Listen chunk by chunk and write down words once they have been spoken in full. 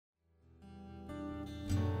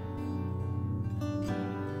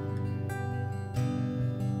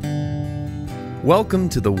Welcome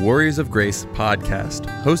to the Warriors of Grace podcast,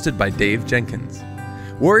 hosted by Dave Jenkins.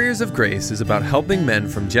 Warriors of Grace is about helping men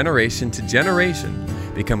from generation to generation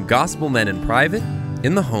become gospel men in private,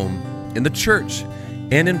 in the home, in the church,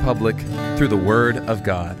 and in public through the Word of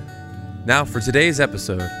God. Now for today's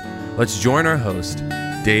episode, let's join our host,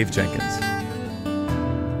 Dave Jenkins.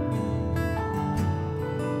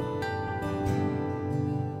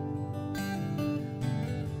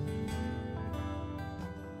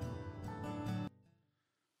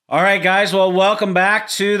 All right, guys. Well, welcome back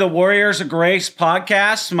to the Warriors of Grace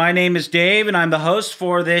podcast. My name is Dave, and I'm the host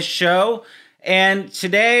for this show. And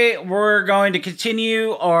today we're going to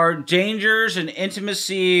continue our dangers and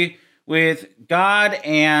intimacy with God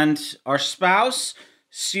and our spouse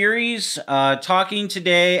series, talking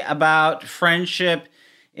today about friendship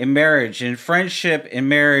in marriage. And friendship in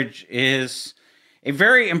marriage is a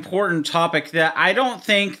very important topic that I don't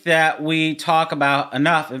think that we talk about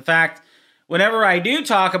enough. In fact, whenever I do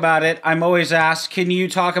talk about it, I'm always asked, can you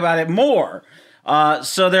talk about it more?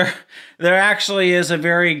 So there actually is a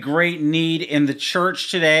very great need in the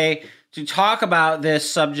church today to talk about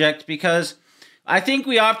this subject, because I think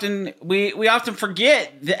we often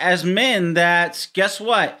forget as men that, guess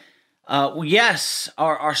what? Yes,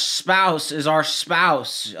 our spouse is our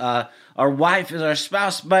spouse. Our wife is our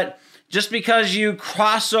spouse. But just because you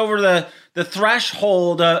cross over the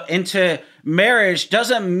threshold into marriage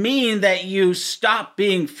doesn't mean that you stop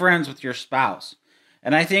being friends with your spouse.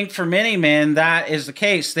 And I think for many men, that is the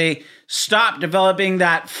case. They stop developing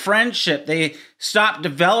that friendship. They stop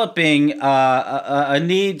developing a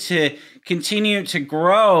need to continue to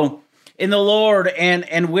grow in the Lord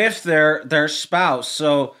and with their spouse.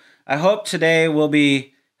 So I hope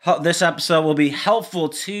this episode will be helpful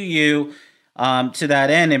to you to that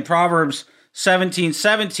end. In Proverbs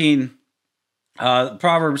 17:17,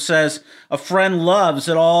 Proverbs says, "A friend loves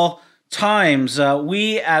at all times."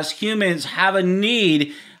 We as humans have a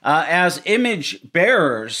need as image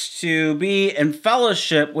bearers to be in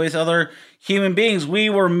fellowship with other human beings. We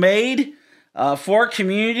were made for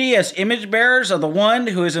community as image bearers of the one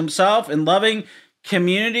who is himself in loving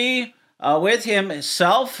community with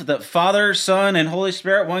himself, the Father, Son, and Holy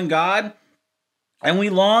Spirit, one God. And we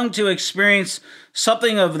long to experience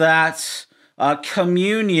something of that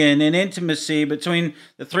communion and intimacy between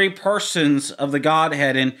the three persons of the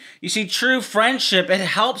Godhead. And you see, true friendship, it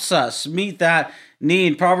helps us meet that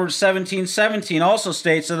need. Proverbs 17:17 also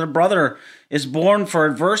states that a brother is born for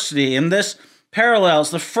adversity. And this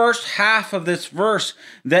parallels the first half of this verse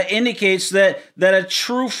that indicates that a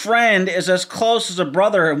true friend is as close as a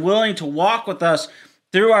brother and willing to walk with us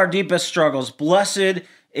through our deepest struggles. Blessed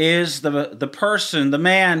is the person, the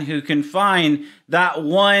man who can find that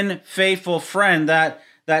one faithful friend that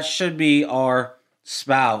should be our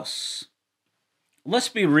spouse. Let's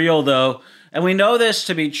be real, though, and we know this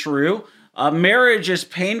to be true. Marriage is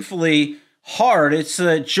painfully hard. It's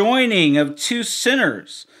the joining of two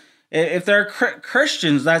sinners. If they're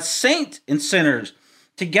Christians, that's saint and sinners,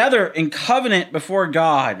 together in covenant before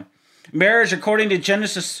God. Marriage, according to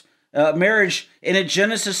Genesis, marriage in a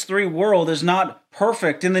Genesis 3 world is not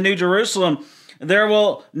perfect. In the New Jerusalem, there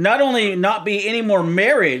will not only not be any more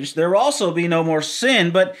marriage, there will also be no more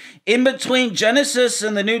sin. But in between Genesis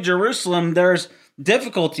and the New Jerusalem, there's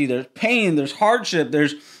difficulty, there's pain, there's hardship,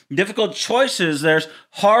 there's difficult choices, there's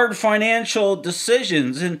hard financial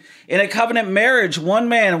decisions. And in a covenant marriage, one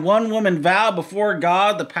man and one woman vow before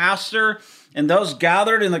God, the pastor, and those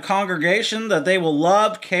gathered in the congregation that they will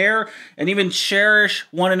love, care, and even cherish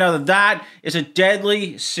one another. That is a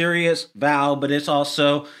deadly serious vow, but it's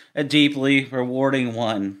also a deeply rewarding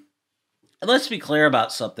one. And let's be clear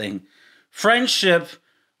about something. Friendship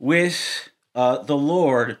with the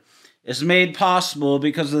Lord is made possible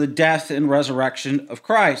because of the death and resurrection of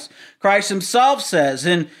Christ. Christ himself says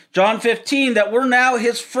in John 15 that we're now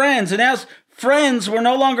his friends, and as friends, we're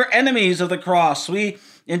no longer enemies of the cross. We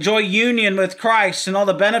enjoy union with Christ and all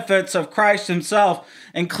the benefits of Christ himself,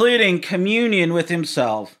 including communion with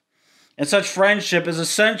himself. And such friendship is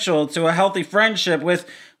essential to a healthy friendship with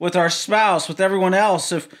our spouse, with everyone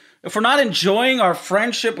else. If we're not enjoying our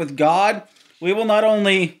friendship with God, we will not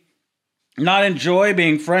only not enjoy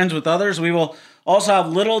being friends with others, we will also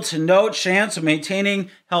have little to no chance of maintaining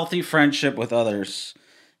healthy friendship with others.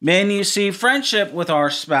 Men, you see, friendship with our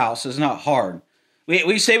spouse is not hard.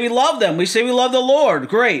 We say we love them. We say we love the Lord.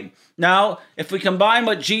 Great. Now, if we combine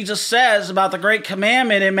what Jesus says about the great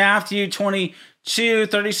commandment in Matthew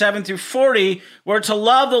 22:37 through 40, we're to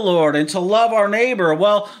love the Lord and to love our neighbor.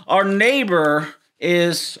 Well, our neighbor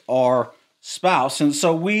is our spouse. And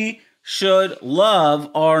so we should love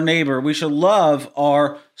our neighbor. We should love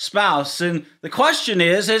our spouse. And the question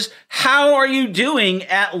is how are you doing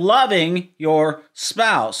at loving your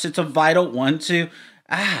spouse? It's a vital one to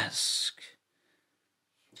ask.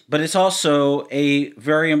 But it's also a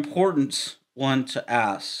very important one to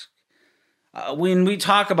ask. When we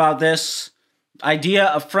talk about this idea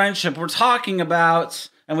of friendship, we're talking about,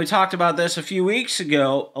 and we talked about this a few weeks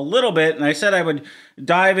ago a little bit, and I said I would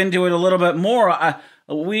dive into it a little bit more.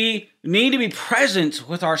 We need to be present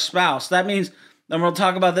with our spouse. That means, and we'll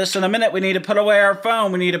talk about this in a minute, we need to put away our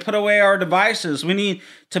phone. We need to put away our devices. We need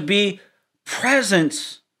to be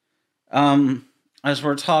present as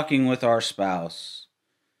we're talking with our spouse.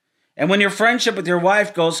 And when your friendship with your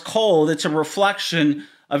wife goes cold, it's a reflection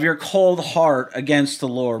of your cold heart against the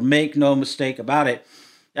Lord. Make no mistake about it.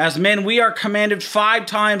 As men, we are commanded 5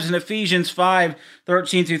 times in Ephesians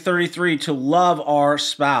 5:13 through 33 to love our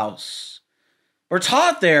spouse. We're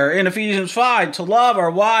taught there in Ephesians 5 to love our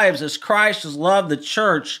wives as Christ has loved the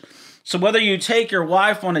church. So whether you take your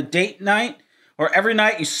wife on a date night or every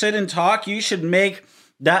night you sit and talk, you should make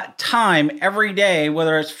that time every day,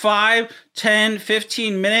 whether it's 5, 10,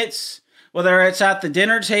 15 minutes, whether it's at the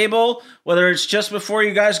dinner table, whether it's just before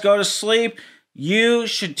you guys go to sleep, you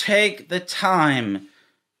should take the time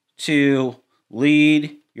to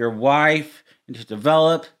lead your wife and to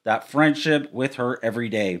develop that friendship with her every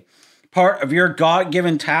day. Part of your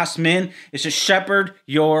God-given task, men, is to shepherd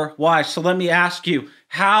your wife. So let me ask you,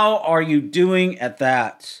 how are you doing at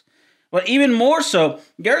that? But even more so,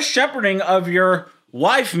 your shepherding of your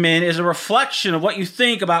wife, men, is a reflection of what you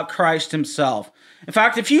think about Christ himself. In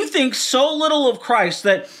fact, if you think so little of Christ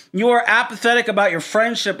that you are apathetic about your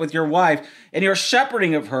friendship with your wife and your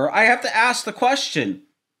shepherding of her, I have to ask the question,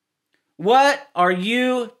 what are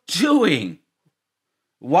you doing?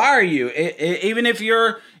 Why are you, even if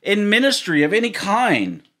you're in ministry of any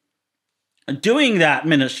kind, doing that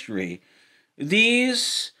ministry?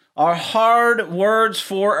 These are hard words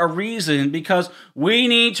for a reason, because we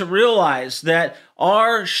need to realize that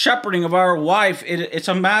our shepherding of our wife, it's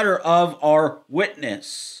a matter of our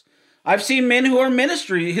witness. I've seen men who are in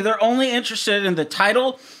ministry, they're only interested in the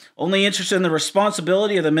title, only interested in the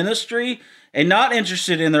responsibility of the ministry, and not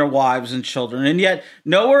interested in their wives and children. And yet,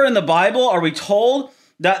 nowhere in the Bible are we told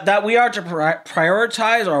that we are to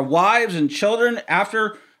prioritize our wives and children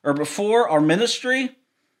after or before our ministry.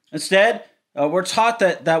 Instead, we're taught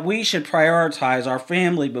that we should prioritize our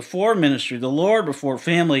family before ministry, the Lord before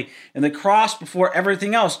family, and the cross before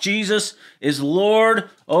everything else. Jesus is Lord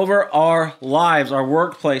over our lives, our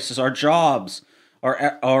workplaces, our jobs,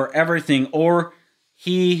 our everything, or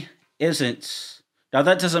he isn't. Now,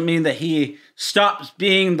 that doesn't mean that he stops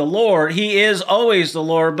being the Lord. He is always the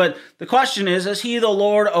Lord. But the question is he the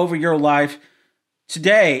Lord over your life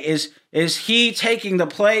today? Is he taking the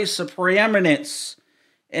place of preeminence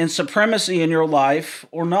and supremacy in your life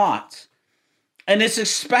or not? And it's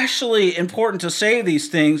especially important to say these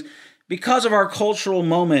things because of our cultural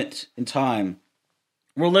moment in time.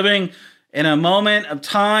 We're living in a moment of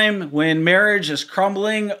time when marriage is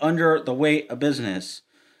crumbling under the weight of business.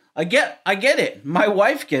 I get it. My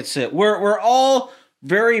wife gets it. We're all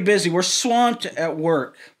very busy. We're swamped at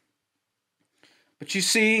work. But you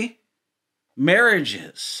see,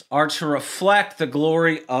 marriages are to reflect the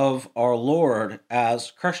glory of our Lord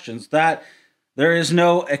as Christians. That there is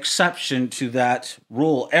no exception to that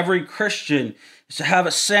rule. Every Christian is to have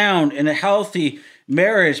a sound and a healthy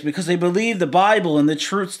marriage because they believe the Bible and the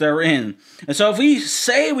truths therein. And so if we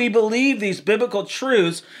say we believe these biblical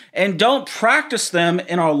truths and don't practice them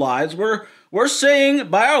in our lives, we're saying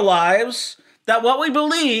by our lives that what we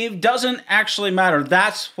believe doesn't actually matter.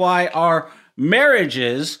 That's why our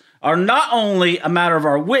marriages are not only a matter of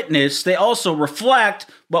our witness, they also reflect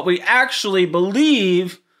what we actually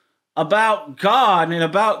believe about God and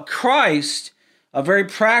about Christ very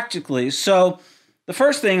practically. So the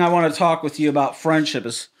first thing I want to talk with you about friendship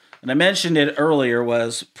is, and I mentioned it earlier,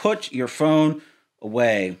 was put your phone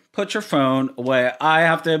away. Put your phone away. I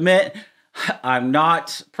have to admit, I'm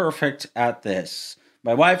not perfect at this.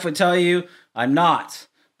 My wife would tell you I'm not.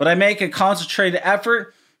 But I make a concentrated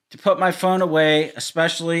effort to put my phone away,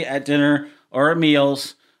 especially at dinner or at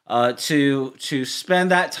meals, to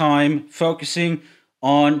spend that time focusing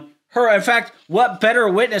on her. In fact, what better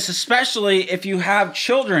witness, especially if you have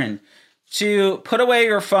children, to put away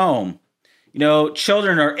your phone. You know,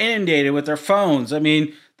 children are inundated with their phones. I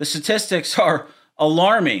mean, the statistics are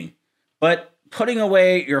alarming. But putting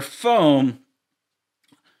away your phone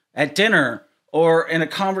at dinner or in a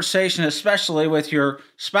conversation, especially with your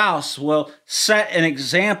spouse, will set an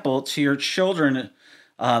example to your children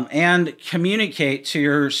and communicate to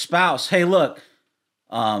your spouse, hey, look,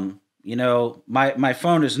 my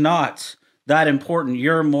phone is not that important.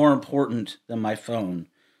 You're more important than my phone.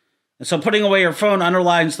 And so putting away your phone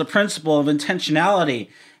underlines the principle of intentionality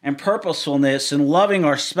and purposefulness and loving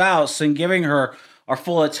our spouse and giving her our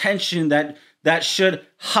full attention that should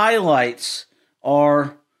highlight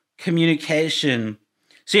our communication.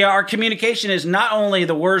 See, our communication is not only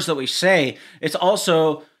the words that we say, it's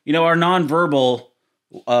also, our nonverbal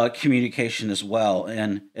communication as well.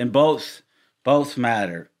 And both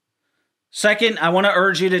matter. Second, I want to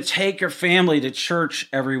urge you to take your family to church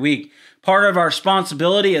every week. Part of our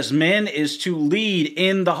responsibility as men is to lead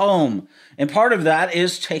in the home. And part of that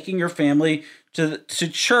is taking your family to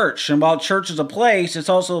church. And while church is a place, it's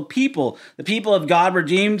also people, the people of God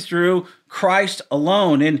redeemed through Christ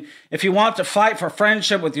alone. And if you want to fight for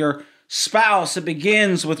friendship with your spouse, it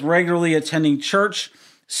begins with regularly attending church,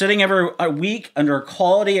 sitting every week under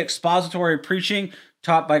quality expository preaching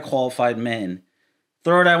taught by qualified men.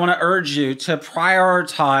 Third, I want to urge you to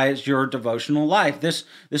prioritize your devotional life. This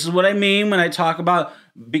is what I mean when I talk about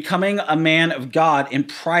becoming a man of God in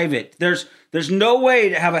private. There's no way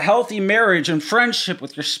to have a healthy marriage and friendship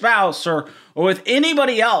with your spouse or with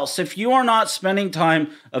anybody else if you are not spending time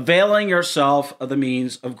availing yourself of the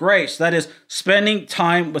means of grace. That is, spending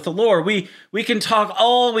time with the Lord. We can talk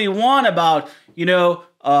all we want about,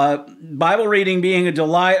 Bible reading being a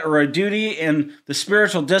delight or a duty and the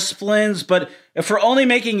spiritual disciplines, but if we're only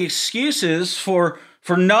making excuses for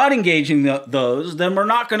not engaging those, then we're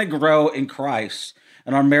not going to grow in Christ,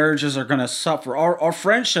 and our marriages are going to suffer. Our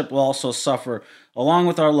friendship will also suffer, along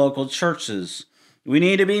with our local churches. We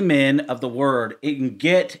need to be men of the Word and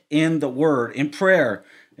get in the Word, in prayer,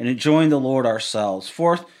 and enjoying the Lord ourselves.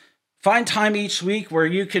 Fourth, find time each week where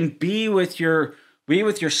you can be with your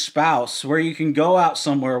spouse, where you can go out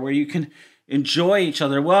somewhere, where you can enjoy each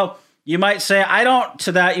other. Well, you might say, I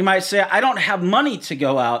don't have money to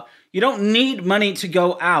go out. You don't need money to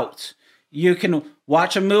go out. You can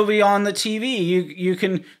watch a movie on the TV. You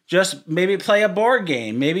can just maybe play a board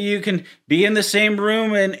game. Maybe you can be in the same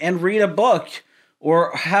room and read a book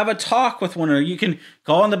or have a talk with one another. You can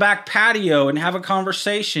go on the back patio and have a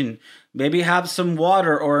conversation. Maybe have some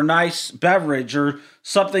water or a nice beverage or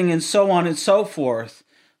something, and so on and so forth.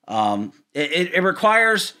 It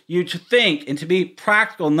requires you to think and to be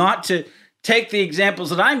practical, not to take the examples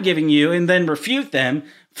that I'm giving you and then refute them.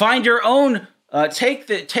 Find your own, take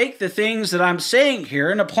the things that I'm saying here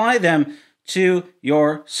and apply them to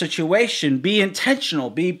your situation. Be intentional,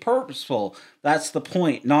 be purposeful. That's the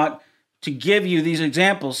point, not to give you these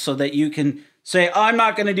examples so that you can say, I'm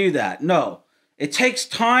not going to do that. No. It takes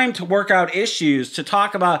time to work out issues, to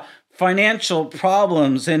talk about financial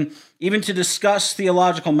problems, and even to discuss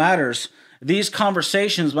theological matters. These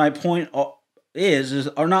conversations, my point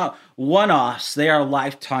are not one-offs. They are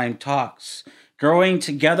lifetime talks. Growing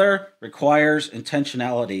together requires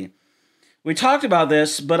intentionality. We talked about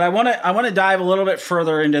this, but I want to dive a little bit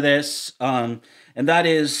further into this, and that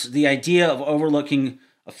is the idea of overlooking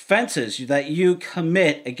offenses that you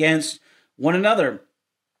commit against one another.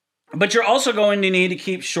 But you're also going to need to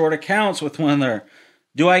keep short accounts with one another.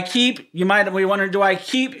 Do I keep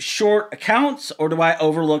short accounts or do I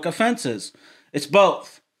overlook offenses? It's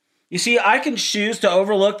both. You see, I can choose to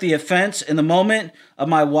overlook the offense in the moment of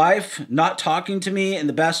my wife not talking to me in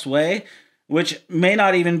the best way, which may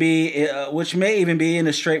even be in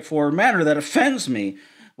a straightforward manner that offends me,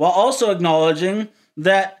 while also acknowledging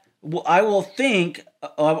that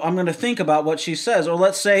I'm going to think about what she says. Or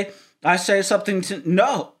let's say I say something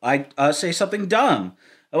I say something dumb.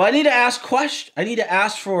 Well, I need to ask questions. I need to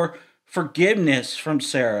ask for forgiveness from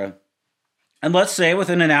Sarah. And let's say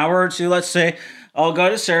within an hour or two, I'll go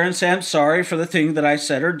to Sarah and say, I'm sorry for the thing that I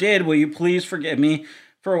said or did. Will you please forgive me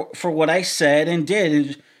for what I said and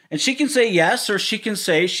did? And she can say yes, or she can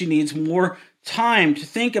say she needs more time to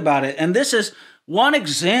think about it. And this is one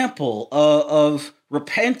example of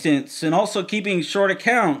repentance, and also keeping short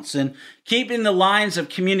accounts and keeping the lines of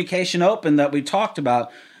communication open that we talked about.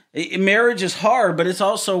 Marriage is hard, but it's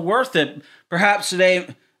also worth it. Perhaps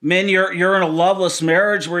today, men, you're in a loveless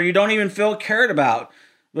marriage where you don't even feel cared about.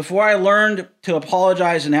 Before I learned to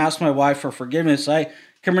apologize and ask my wife for forgiveness, I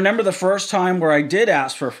can remember the first time where I did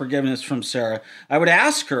ask for forgiveness from Sarah. I would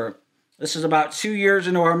ask her, this is about 2 years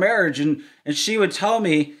into our marriage, and she would tell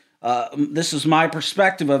me, this is my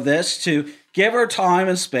perspective of this, to give her time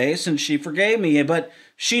and space, and she forgave me. But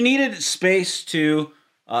she needed space to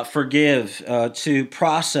forgive, to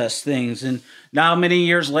process things. And now, many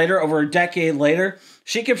years later, over a decade later,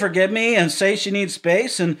 she can forgive me and say she needs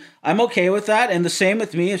space, and I'm okay with that. And the same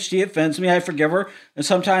with me. If she offends me, I forgive her. And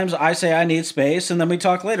sometimes I say I need space, and then we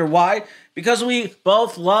talk later. Why? Because we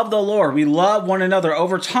both love the Lord. We love one another.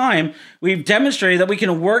 Over time, we've demonstrated that we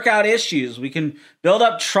can work out issues. We can build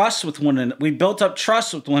up trust with one another. We built up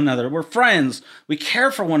trust with one another. We're friends. We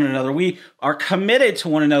care for one another. We are committed to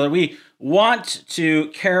one another. We want to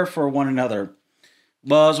care for one another.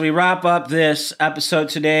 Well, as we wrap up this episode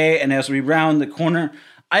today and as we round the corner,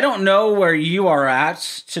 I don't know where you are at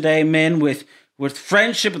today, men, with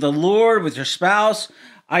friendship with the Lord, with your spouse.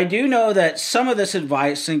 I do know that some of this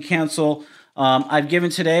advice and counsel I've given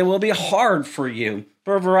today will be hard for you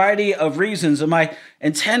for a variety of reasons. And my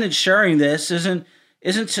intent in sharing this isn't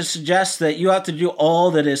to suggest that you have to do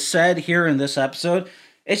all that is said here in this episode.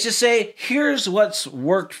 It's to say, here's what's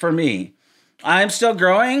worked for me. I'm still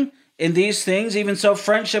growing in these things, even so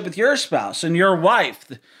friendship with your spouse and your wife,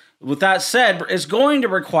 with that said, is going to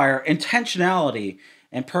require intentionality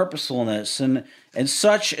and purposefulness, and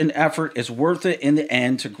such an effort is worth it in the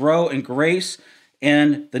end to grow in grace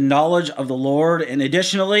and the knowledge of the Lord. And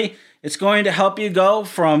additionally, it's going to help you go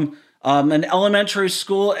from an elementary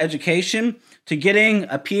school education to getting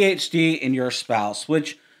a PhD in your spouse,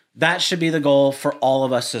 which that should be the goal for all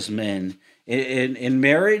of us as men in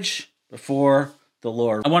marriage before the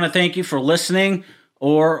Lord. I want to thank you for listening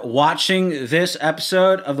or watching this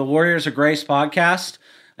episode of the Warriors of Grace podcast.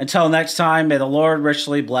 Until next time, may the Lord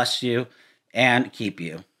richly bless you and keep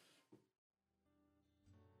you.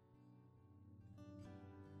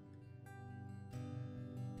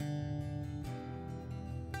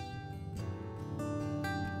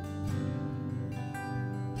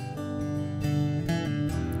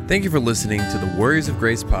 Thank you for listening to the Warriors of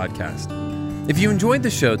Grace podcast. If you enjoyed the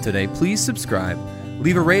show today, please subscribe,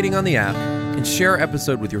 leave a rating on the app, and share our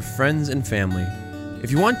episode with your friends and family.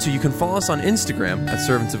 If you want to, you can follow us on Instagram at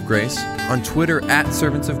Servants of Grace, on Twitter at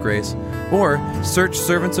Servants of Grace, or search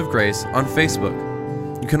Servants of Grace on Facebook.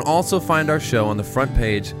 You can also find our show on the front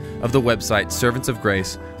page of the website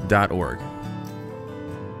servantsofgrace.org.